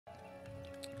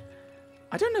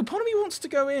I don't know. Part of me wants to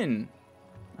go in.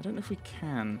 I don't know if we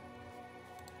can.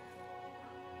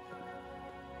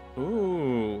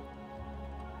 Ooh.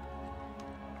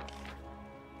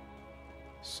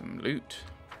 Some loot.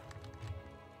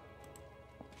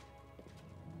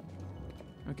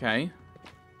 Okay.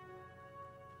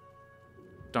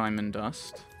 Diamond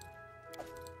dust.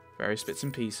 Various bits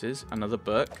and pieces. Another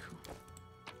book.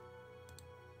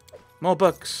 More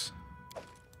books.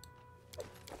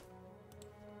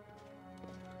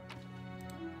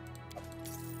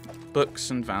 Books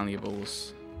and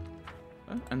valuables.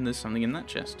 Oh, and there's something in that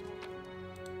chest.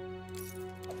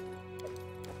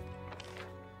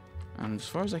 And as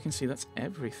far as I can see, that's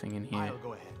everything in here. I'll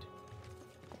go ahead.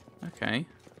 Okay.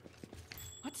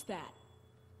 What's that?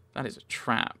 That is a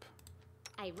trap.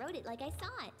 I wrote it like I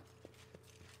saw it.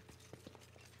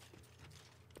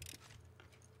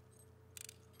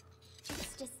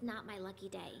 It's just not my lucky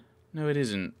day. No, it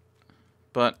isn't.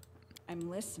 But I'm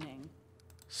listening.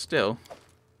 still.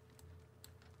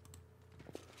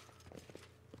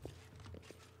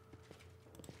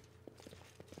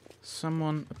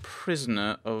 Someone, a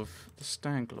prisoner of the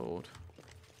Stag Lord.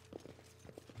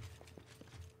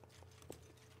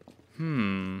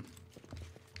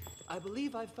 I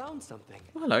believe I found something.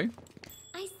 Well, hello.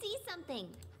 I see something.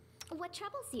 What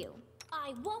troubles you?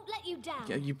 I won't let you down.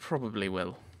 Yeah, you probably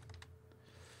will.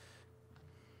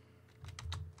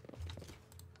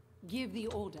 Give the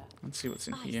order. Let's see what's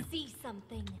in here. I see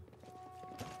something.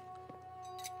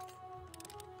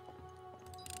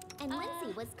 And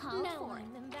Lindsay was called for.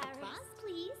 I'm embarrassed. Boss,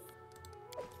 please.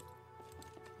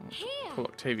 Here. Pull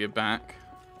Octavia back.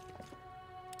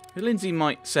 Lindsay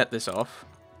might set this off.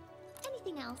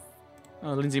 Anything else?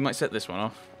 Oh, Lindsay might set this one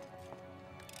off.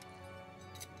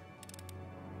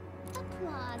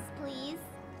 Applause, please.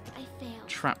 I failed.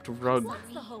 Trapped rug.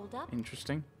 What's the holdup?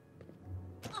 Interesting.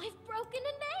 I've broken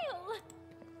a nail.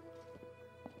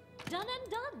 Done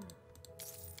and done.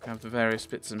 Grab the various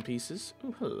bits and pieces.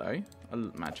 Oh, hello. A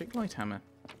magic light hammer.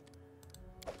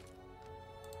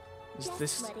 Is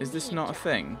this not a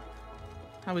thing?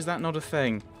 How is that not a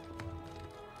thing?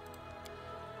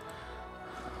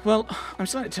 Well, I'm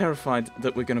slightly terrified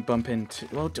that we're going to bump into...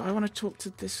 Well, do I want to talk to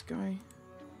this guy?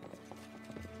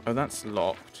 Oh, that's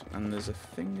locked. And there's a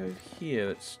thing over here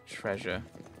that's treasure.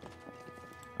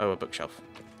 Oh, a bookshelf.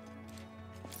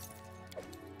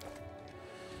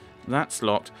 That's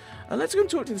locked. Let's go and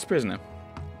talk to this prisoner.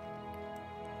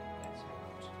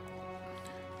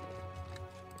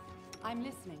 I'm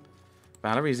listening.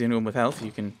 Valerie's the only one with health.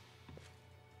 You can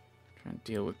try and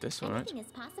deal with this, alright? Anything is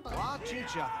possible. Watch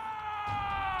each other.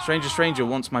 Stranger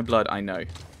wants my blood, I know.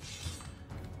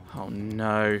 Oh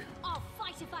no. I'll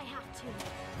fight if I have to.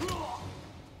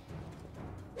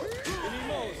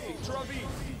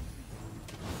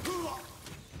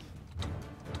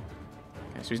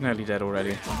 Okay, so he's nearly dead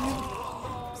already.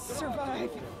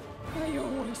 Survive. I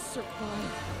always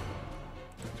survive.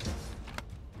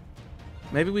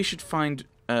 Maybe we should find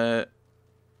Nugra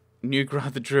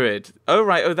the Druid. Oh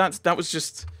right, oh that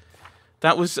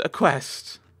was a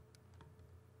quest.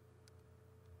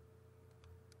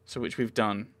 So which we've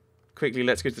done. Quickly,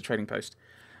 let's go to the trading post.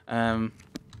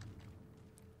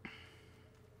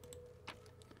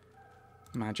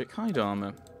 Magic hide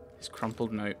armor. His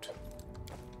crumpled note.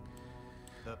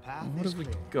 The path What is have we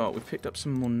clear. got? We've picked up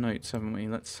some more notes, haven't we?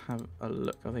 Let's have a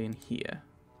look. Are they in here?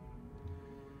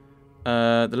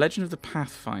 The Legend of the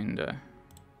Pathfinder.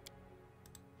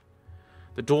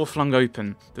 The door flung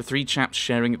open. The three chaps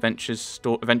sharing adventure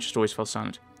stories fell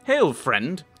silent. "Hail,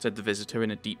 friend," said the visitor in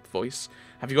a deep voice.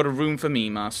 "Have you got a room for me,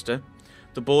 master?"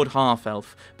 The bored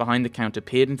half-elf behind the counter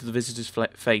peered into the visitor's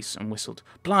face and whistled.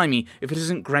 "Blimey, if it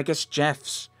isn't Gregis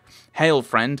Jeffs. Hail,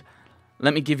 friend.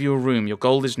 Let me give you a room. Your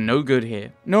gold is no good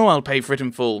here." "No, I'll pay for it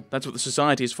in full. That's what the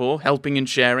society is for, helping and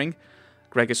sharing."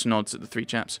 Gregis nods at the three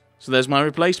chaps. "So there's my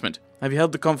replacement. Have you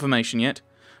held the confirmation yet?"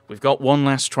 "We've got one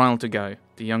last trial to go,"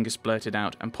 the youngest blurted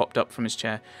out and popped up from his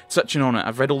chair. "Such an honor.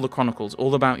 I've read all the chronicles,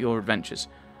 all about your adventures."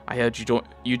 "I heard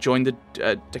you joined the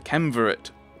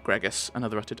Decemvirate," Gregis,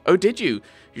 another uttered. "Oh, did you?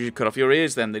 You should cut off your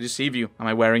ears then. They deceive you. Am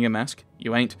I wearing a mask?"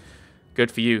 "You ain't."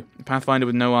 "Good for you. A Pathfinder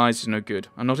with no eyes is no good.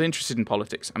 I'm not interested in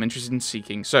politics. I'm interested in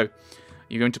seeking. So,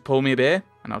 you're going to pour me a beer,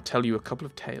 and I'll tell you a couple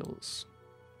of tales."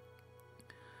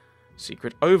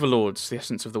 Secret overlords, the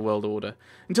essence of the world order.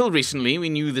 Until recently, we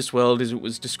knew this world as it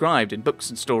was described in books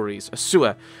and stories, a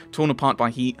sewer, torn apart by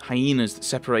hyenas that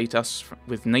separate us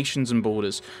with nations and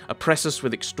borders, oppress us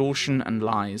with extortion and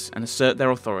lies, and assert their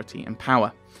authority and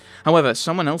power. However,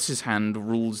 someone else's hand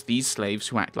rules these slaves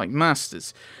who act like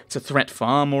masters. It's a threat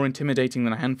far more intimidating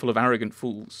than a handful of arrogant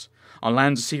fools. Our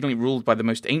lands are secretly ruled by the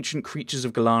most ancient creatures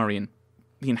of Galarian.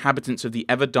 the inhabitants of the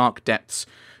ever-dark depths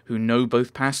who know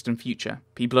both past and future.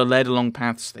 People are led along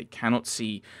paths they cannot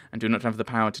see and do not have the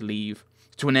power to leave,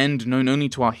 to an end known only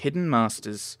to our hidden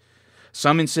masters.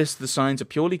 Some insist the signs are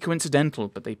purely coincidental,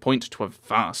 but they point to a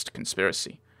vast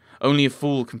conspiracy. Only a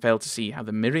fool can fail to see how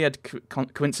the myriad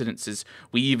coincidences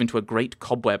weave into a great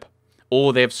cobweb.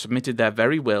 Or they have submitted their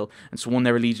very will and sworn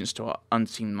their allegiance to our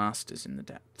unseen masters in the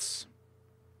depths.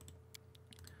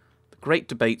 The Great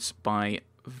Debates by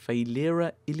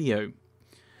Valera Ilio.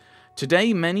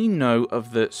 Today, many know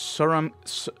of the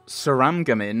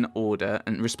Saramgamin order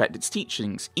and respect its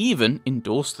teachings, even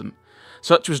endorse them.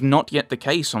 Such was not yet the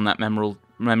case on that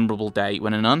memorable day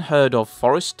when an unheard-of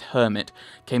forest hermit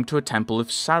came to a temple of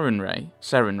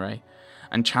Sarenrae,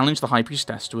 and challenged the high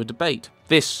priestess to a debate.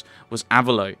 This was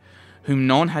Avalo, whom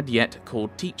none had yet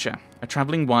called teacher, a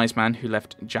travelling wise man who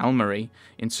left Jalmari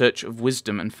in search of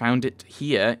wisdom and found it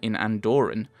here in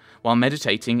Andoran, while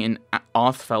meditating in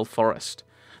Arthfell Forest.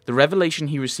 The revelation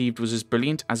he received was as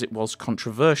brilliant as it was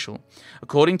controversial.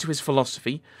 According to his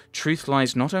philosophy, truth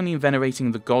lies not only in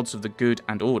venerating the gods of the good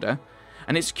and order,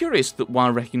 and it's curious that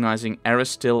while recognizing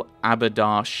Eristil,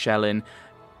 Abadar, Shelin,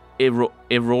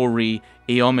 Irori,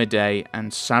 Eomide,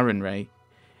 and Sarenrae,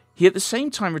 he at the same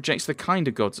time rejects the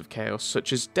kinder gods of chaos,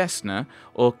 such as Desna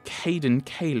or Caden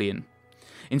Kalian.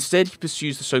 Instead, he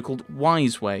pursues the so-called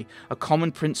wise way, a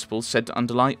common principle said to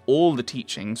underlie all the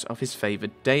teachings of his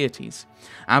favoured deities.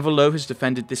 Avalo has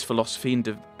defended this philosophy in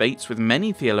debates with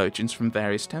many theologians from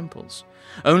various temples.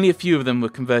 Only a few of them were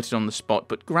converted on the spot,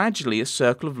 but gradually a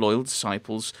circle of loyal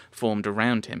disciples formed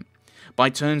around him. By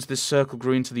turns, this circle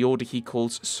grew into the order he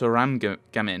calls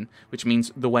Saramgamin, which means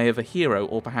the way of a hero,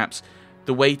 or perhaps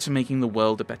the way to making the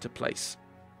world a better place.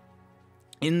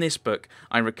 In this book,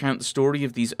 I recount the story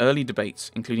of these early debates,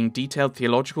 including detailed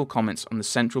theological comments on the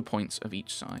central points of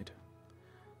each side.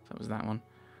 That was that one.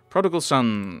 Prodigal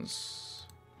Sons.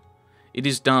 It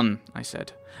is done, I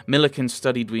said. Milliken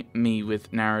studied me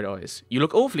with narrowed eyes. You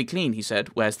look awfully clean, he said.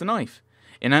 Where's the knife?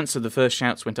 In answer, the first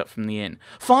shouts went up from the inn.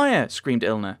 Fire! Screamed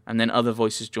Ilna, and then other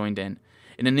voices joined in.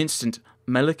 In an instant,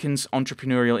 Milliken's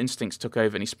entrepreneurial instincts took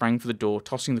over, and he sprang for the door,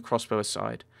 tossing the crossbow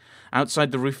aside.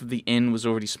 Outside the roof of the inn was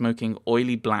already smoking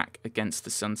oily black against the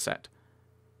sunset.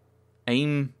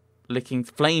 Flame licking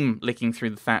through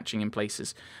the thatching in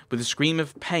places. With a scream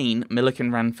of pain,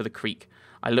 Milliken ran for the creek.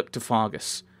 I looked to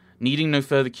Fargus. Needing no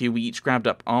further cue, we each grabbed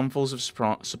up armfuls of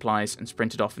supplies and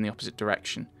sprinted off in the opposite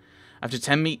direction. After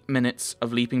 10 minutes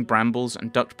of leaping brambles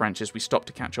and ducked branches, we stopped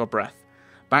to catch our breath.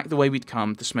 Back the way we'd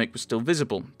come, the smoke was still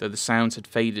visible, though the sounds had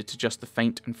faded to just the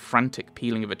faint and frantic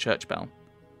pealing of a church bell.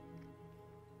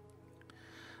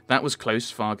 That was close,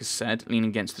 Fargus said, leaning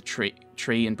against the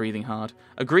tree and breathing hard.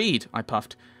 Agreed, I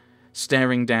puffed,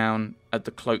 staring down at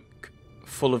the cloak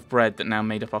full of bread that now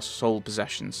made up our sole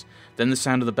possessions. Then the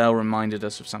sound of the bell reminded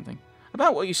us of something.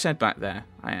 About what you said back there,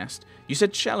 I asked. You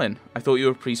said Shelin. I thought you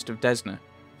were a priest of Desna.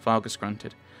 Fargus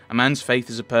grunted. A man's faith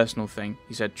is a personal thing,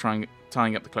 he said, tying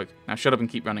up the cloak. Now shut up and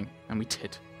keep running. And we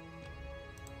did.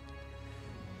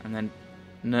 And then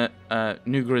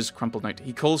Nugra's crumpled note.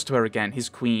 He calls to her again, his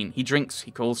queen. He drinks,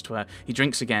 he calls to her. He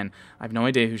drinks again. I've no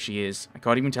idea who she is. I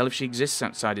can't even tell if she exists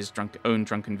outside his own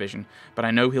drunken vision. But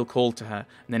I know he'll call to her,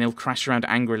 and then he'll crash around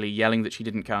angrily, yelling that she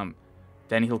didn't come.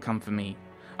 Then he'll come for me.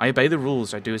 I obey the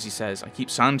rules, I do as he says. I keep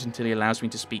silent until he allows me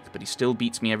to speak, but he still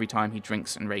beats me every time he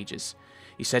drinks and rages.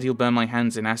 He said he'll burn my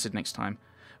hands in acid next time.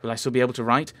 Will I still be able to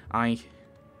write?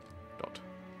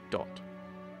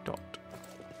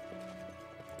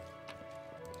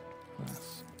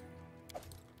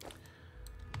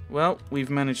 Well, we've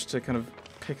managed to kind of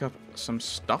pick up some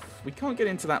stuff. We can't get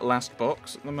into that last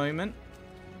box at the moment.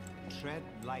 Tread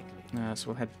lightly. So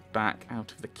we'll head back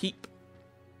out of the keep.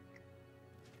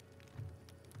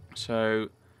 So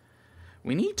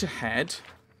we need to head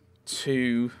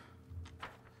to...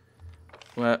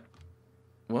 What?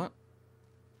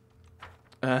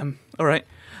 Alright.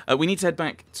 We need to head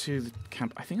back to the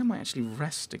camp. I think I might actually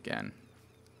rest again.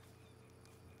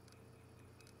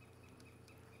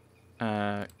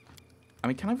 I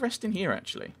mean, can I rest in here,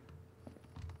 actually?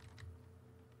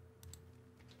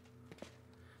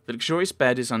 The luxurious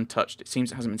bed is untouched. It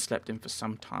seems it hasn't been slept in for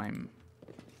some time.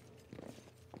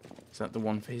 Is that the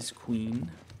one for his queen?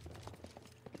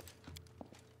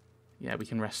 Yeah, we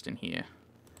can rest in here.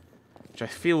 Which I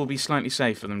feel will be slightly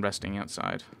safer than resting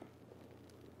outside.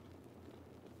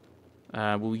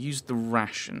 We'll use the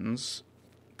rations,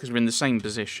 because we're in the same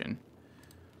position.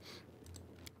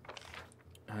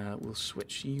 We'll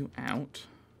switch you out.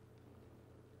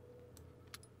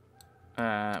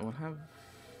 We'll have...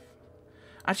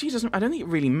 Actually, it doesn't... I don't think it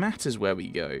really matters where we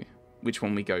go, which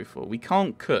one we go for. We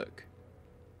can't cook.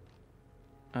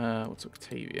 What's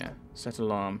Octavia? Set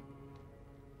alarm.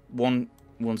 One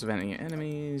warns of any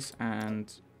enemies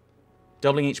and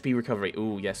doubling HP recovery.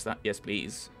 Ooh, yes, that. Yes,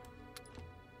 please.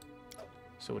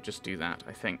 So we'll just do that,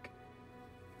 I think.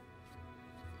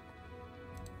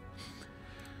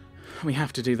 We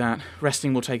have to do that.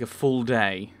 Resting will take a full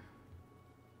day.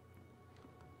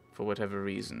 For whatever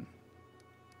reason.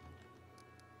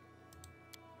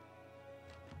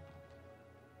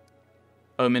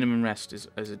 Oh, minimum rest is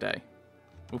a day.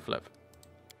 We'll flip.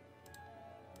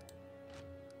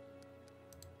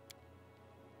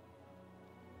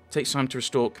 Takes time to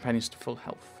restore companions to full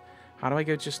health. How do I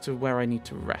go just to where I need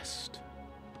to rest?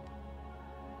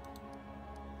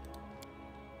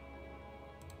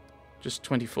 Just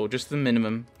 24, just the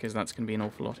minimum, because that's going to be an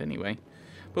awful lot anyway.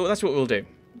 But that's what we'll do.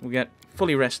 We'll get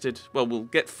fully rested. Well, we'll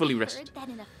get fully rested. Heard that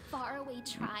in a faraway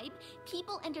tribe,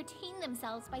 people entertain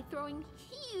themselves by throwing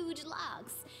huge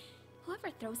logs. Whoever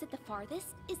throws it the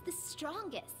farthest is the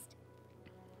strongest.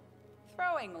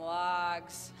 Throwing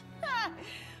logs. Ha!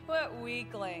 What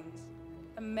weaklings.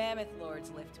 The mammoth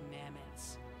lords lift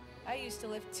mammoths. I used to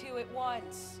lift 2 at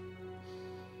once.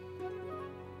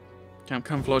 Camp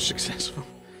camouflage successful.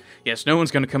 Yes, no one's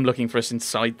going to come looking for us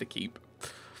inside the keep.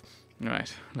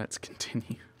 Right, let's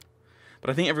continue.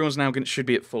 But I think everyone's now should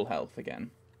be at full health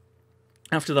again.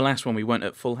 After the last one, we weren't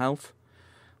at full health.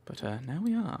 But now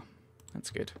we are. That's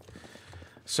good.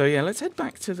 So yeah, let's head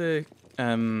back to the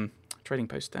trading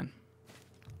post then.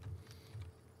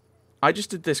 I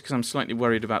just did this because I'm slightly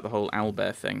worried about the whole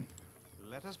owlbear thing.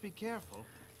 Let us be careful.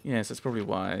 Yes, that's probably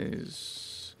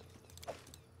wise.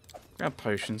 Grab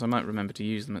potions. I might remember to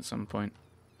use them at some point.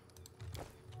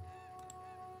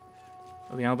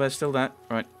 Oh, the owlbear's still there.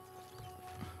 Right.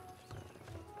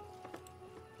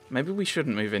 Maybe we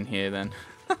shouldn't move in here then.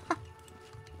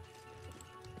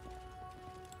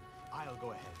 I'll go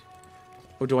ahead.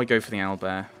 Or do I go for the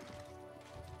owlbear?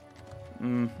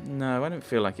 No, I don't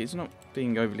feel like it. It's not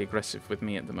being overly aggressive with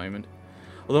me at the moment.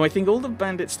 Although I think all the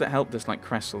bandits that helped us, like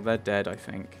Cressel, they're dead, I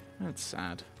think. That's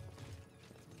sad.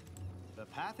 The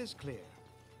path is clear.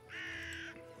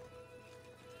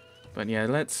 But yeah,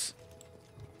 let's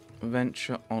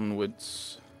venture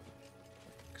onwards.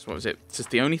 Because what was it? It's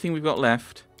just the only thing we've got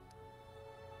left.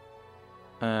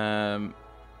 That's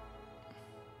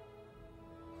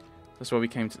why we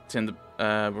came to end the...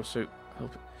 also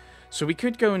help. So we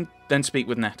could go and then speak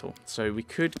with Nettle. So we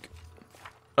could...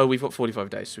 Oh, we've got 45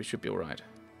 days, so we should be alright.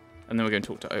 And then we're going to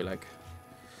talk to Oleg.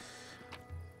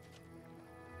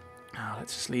 Oh,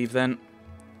 let's just leave then.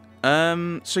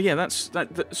 So yeah, that's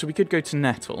so we could go to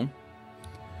Nettle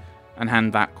and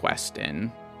hand that quest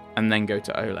in, and then go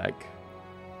to Oleg,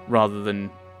 rather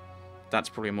than that's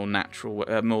probably a more natural,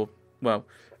 more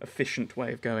efficient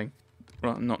way of going.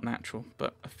 Well, not natural,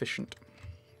 but efficient.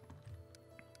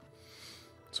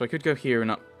 So I could go here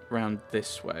and up round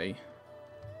this way.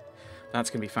 That's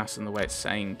going to be faster than the way it's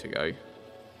saying to go.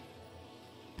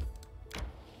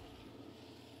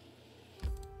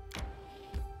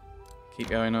 Keep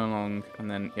going along,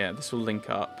 and then, yeah, this will link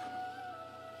up.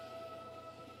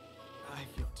 I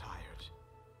feel tired.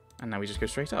 And now we just go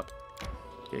straight up.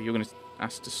 Yeah, you're going to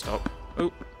ask to stop.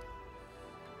 Oh.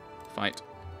 Fight.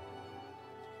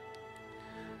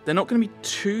 They're not going to be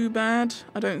too bad,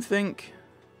 I don't think,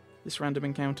 this random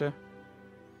encounter.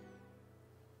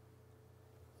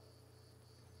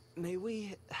 May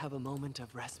we have a moment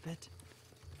of respite?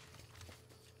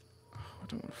 Oh, I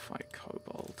don't want to fight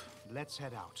Kobold. Let's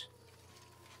head out.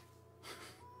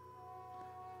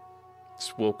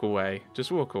 Just walk away.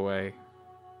 Just walk away.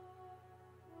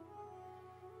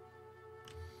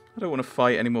 I don't want to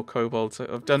fight any more kobolds.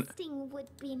 I've done. Resting would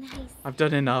be nice. I've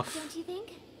done enough. Don't you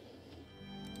think?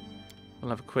 We'll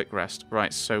have a quick rest.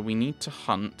 Right, so we need to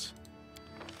hunt.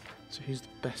 So who's the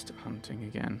best at hunting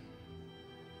again?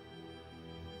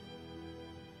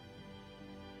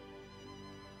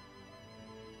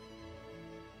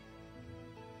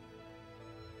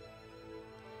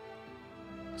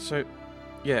 So,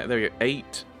 yeah, there we go.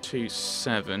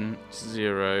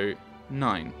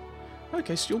 82709.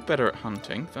 Okay, so you're better at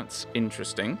hunting. That's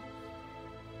interesting.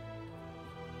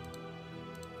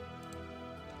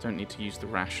 Don't need to use the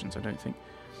rations, I don't think.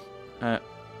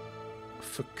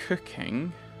 For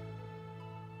cooking...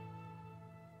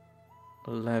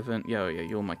 11... Yeah,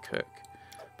 you're my cook.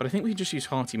 But I think we can just use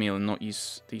hearty meal and not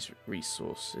use these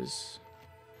resources.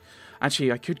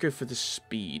 Actually, I could go for the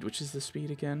speed. Which is the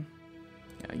speed again?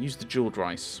 Yeah, use the jeweled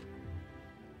rice.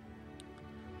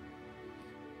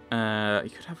 You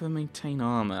could have her maintain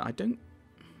armor. I think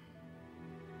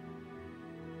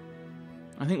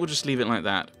we'll just leave it like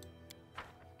that.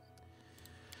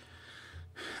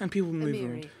 And people move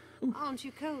around. Aren't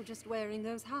you cold just wearing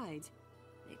those hides?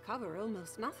 They cover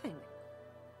almost nothing.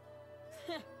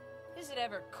 Is it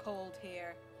ever cold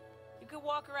here? You could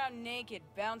walk around naked,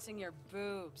 bouncing your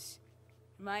boobs.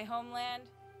 In my homeland,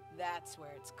 that's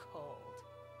where it's cold.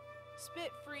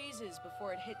 Spit freezes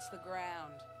before it hits the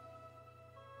ground.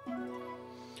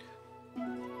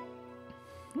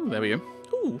 Ooh, there we go.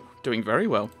 Ooh, doing very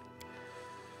well.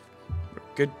 We're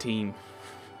a good team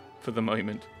for the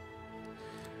moment.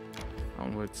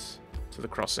 Onwards to the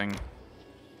crossing.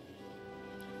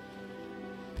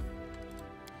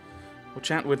 We'll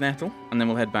chat with Nettle, and then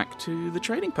we'll head back to the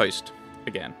trading post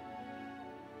again.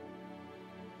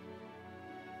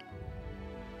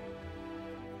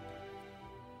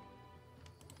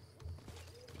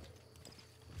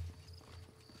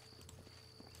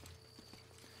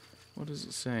 What does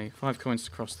it say? 5 coins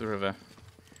to cross the river.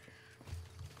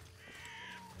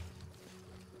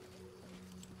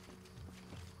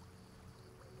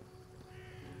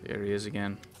 Here he is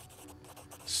again.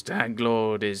 Stag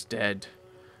Lord is dead.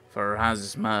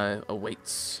 Pharasma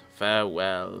awaits.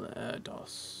 Farewell,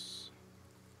 Erdos.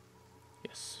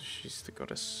 Yes, she's the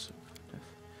goddess of death.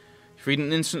 You freed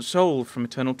an innocent soul from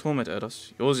eternal torment,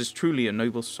 Erdos. Yours is truly a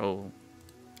noble soul.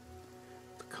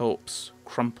 The corpse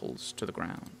crumples to the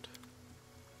ground.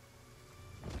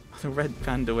 The red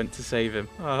panda went to save him.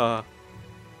 Ah.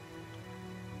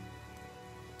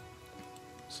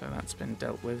 So that's been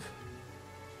dealt with.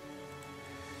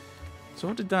 So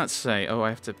what did that say? Oh, I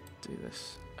have to do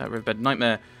this. Riverbed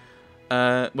Nightmare.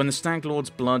 When the Stag Lord's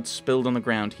blood spilled on the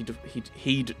ground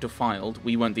he'd defiled,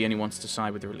 we weren't the only ones to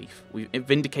sigh with relief. We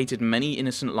vindicated many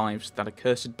innocent lives that a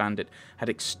cursed bandit had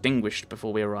extinguished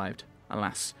before we arrived.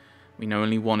 Alas, we know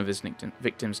only one of his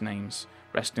victims' names.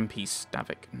 Rest in peace,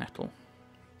 Davik Nettle.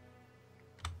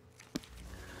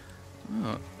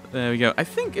 Oh, there we go. I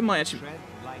think it might actually...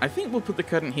 I think we'll put the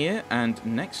curtain here, and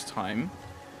next time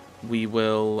we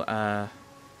will...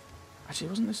 Actually,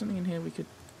 wasn't there something in here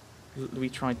we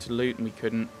tried to loot and we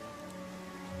couldn't?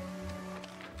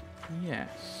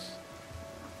 Yes.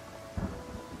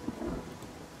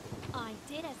 I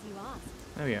did as you asked.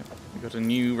 There we go. We got a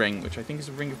new ring, which I think is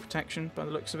a ring of protection by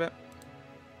the looks of it.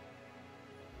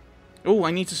 Oh,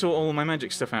 I need to sort all my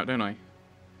magic stuff out, don't I?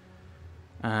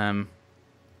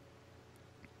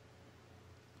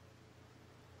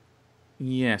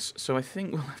 Yes, so I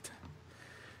think we'll have to...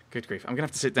 Good grief, I'm going to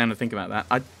have to sit down and think about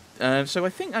that. So I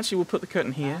think actually we'll put the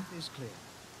curtain here. Path is clear.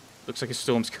 Looks like a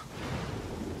storm's coming.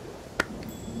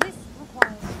 This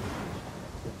requires...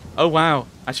 Oh wow,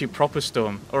 actually proper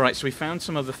storm. Alright, so we found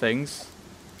some other things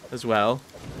as well.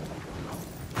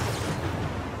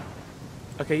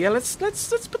 Okay, yeah, let's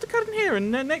put the curtain here, and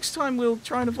next time we'll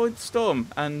try and avoid the storm,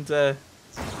 and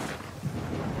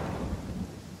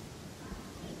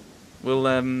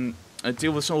we'll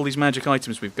deal with all these magic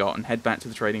items we've got and head back to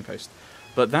the trading post.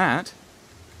 But that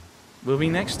will be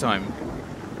next time.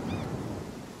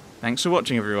 Thanks for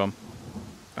watching, everyone.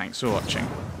 Thanks for watching.